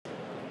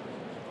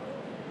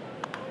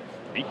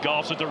He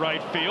golfs at the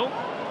right field.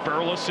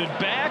 Burleson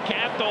back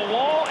at the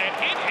wall, and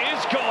it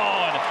is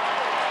gone.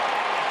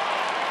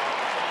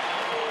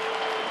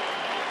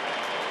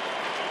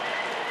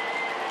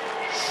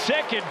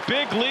 Second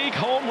big league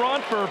home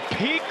run for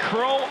Pete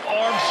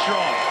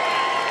Crow-Armstrong.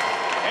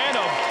 And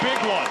a big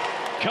one.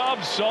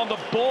 Cubs on the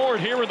board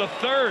here in the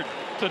third.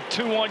 It's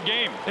a 2-1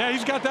 game. Yeah,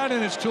 he's got that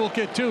in his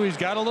toolkit too. He's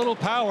got a little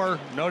power,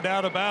 no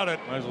doubt about it.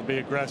 Might as well be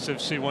aggressive,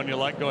 see one you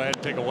like, go ahead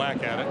and take a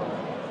whack at it.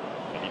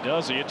 And he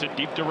does. He hits it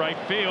deep to right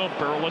field.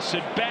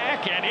 Burleson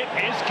back, and it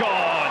is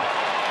gone.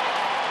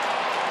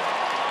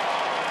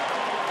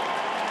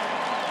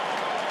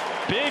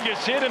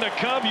 Biggest hit in a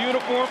Cub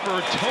uniform for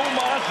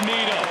Tomas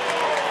Nido.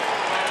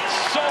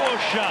 Solo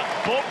shot,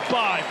 both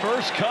by.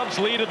 First Cubs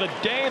lead of the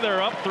day.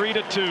 They're up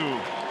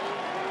 3-2.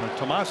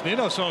 Tomas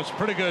Nido shows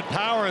pretty good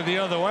power the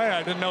other way.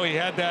 I didn't know he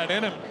had that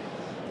in him.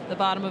 The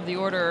bottom of the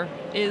order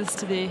is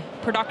to the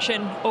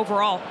production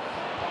overall.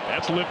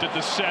 That's lifted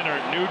to center.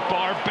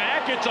 Nootbaar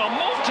back. It's a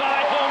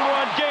multi-home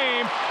run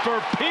game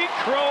for Pete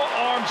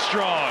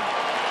Crow-Armstrong.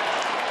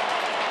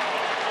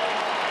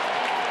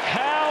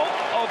 How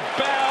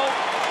about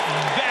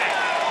that?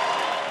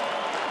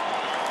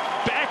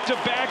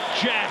 Back-to-back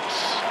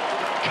jacks.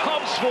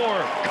 Cubs 4,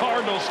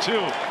 Cardinals 2.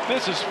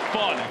 This is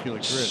fun.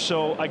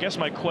 So I guess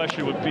my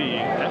question would be,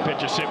 that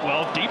pitch is hit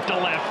well deep to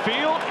left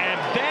field, and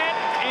that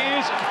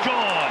is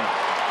gone.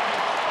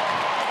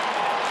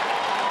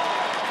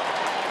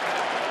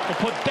 We'll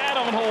put that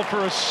on hold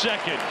for a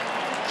second.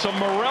 Some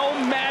Morel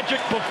magic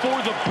before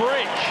the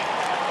break.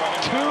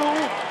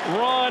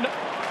 2-run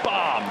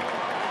bomb.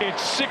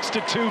 It's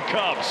 6-2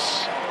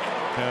 Cubs.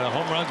 The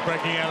home runs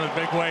breaking out in a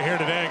big way here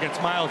today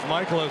against Miles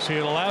Michaelis. He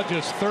allowed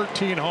just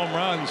 13 home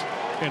runs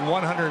in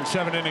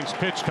 107 innings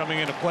pitched coming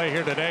into play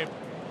here today.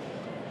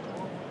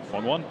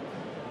 1-1.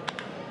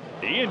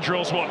 Ian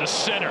drills one to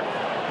center.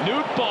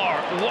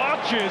 Nootbaar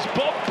watches,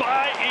 bumped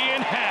by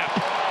Ian Happ.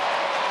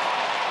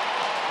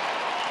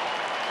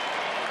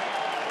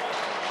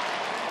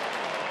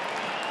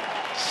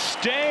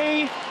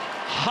 Stay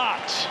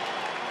hot.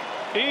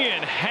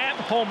 Ian Happ,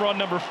 home run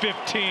number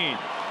 15.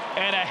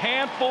 And a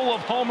handful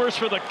of homers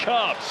for the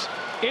Cubs.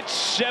 It's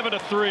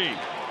 7-3.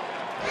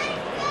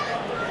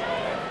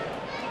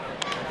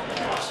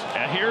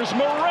 And here's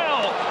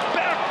Morel,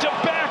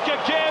 back-to-back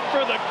again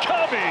for the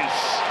Cubbies.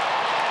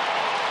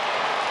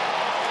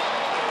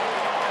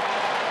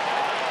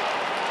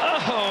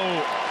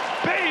 Oh,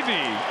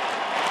 baby.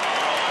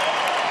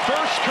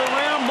 First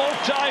career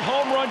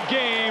multi-home run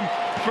game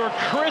for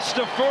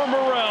Christopher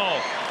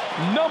Morel.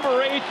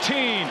 Number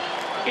 18.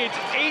 It's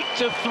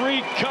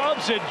 8-3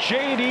 Cubs, and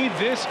JD,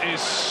 this is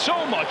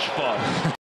so much fun.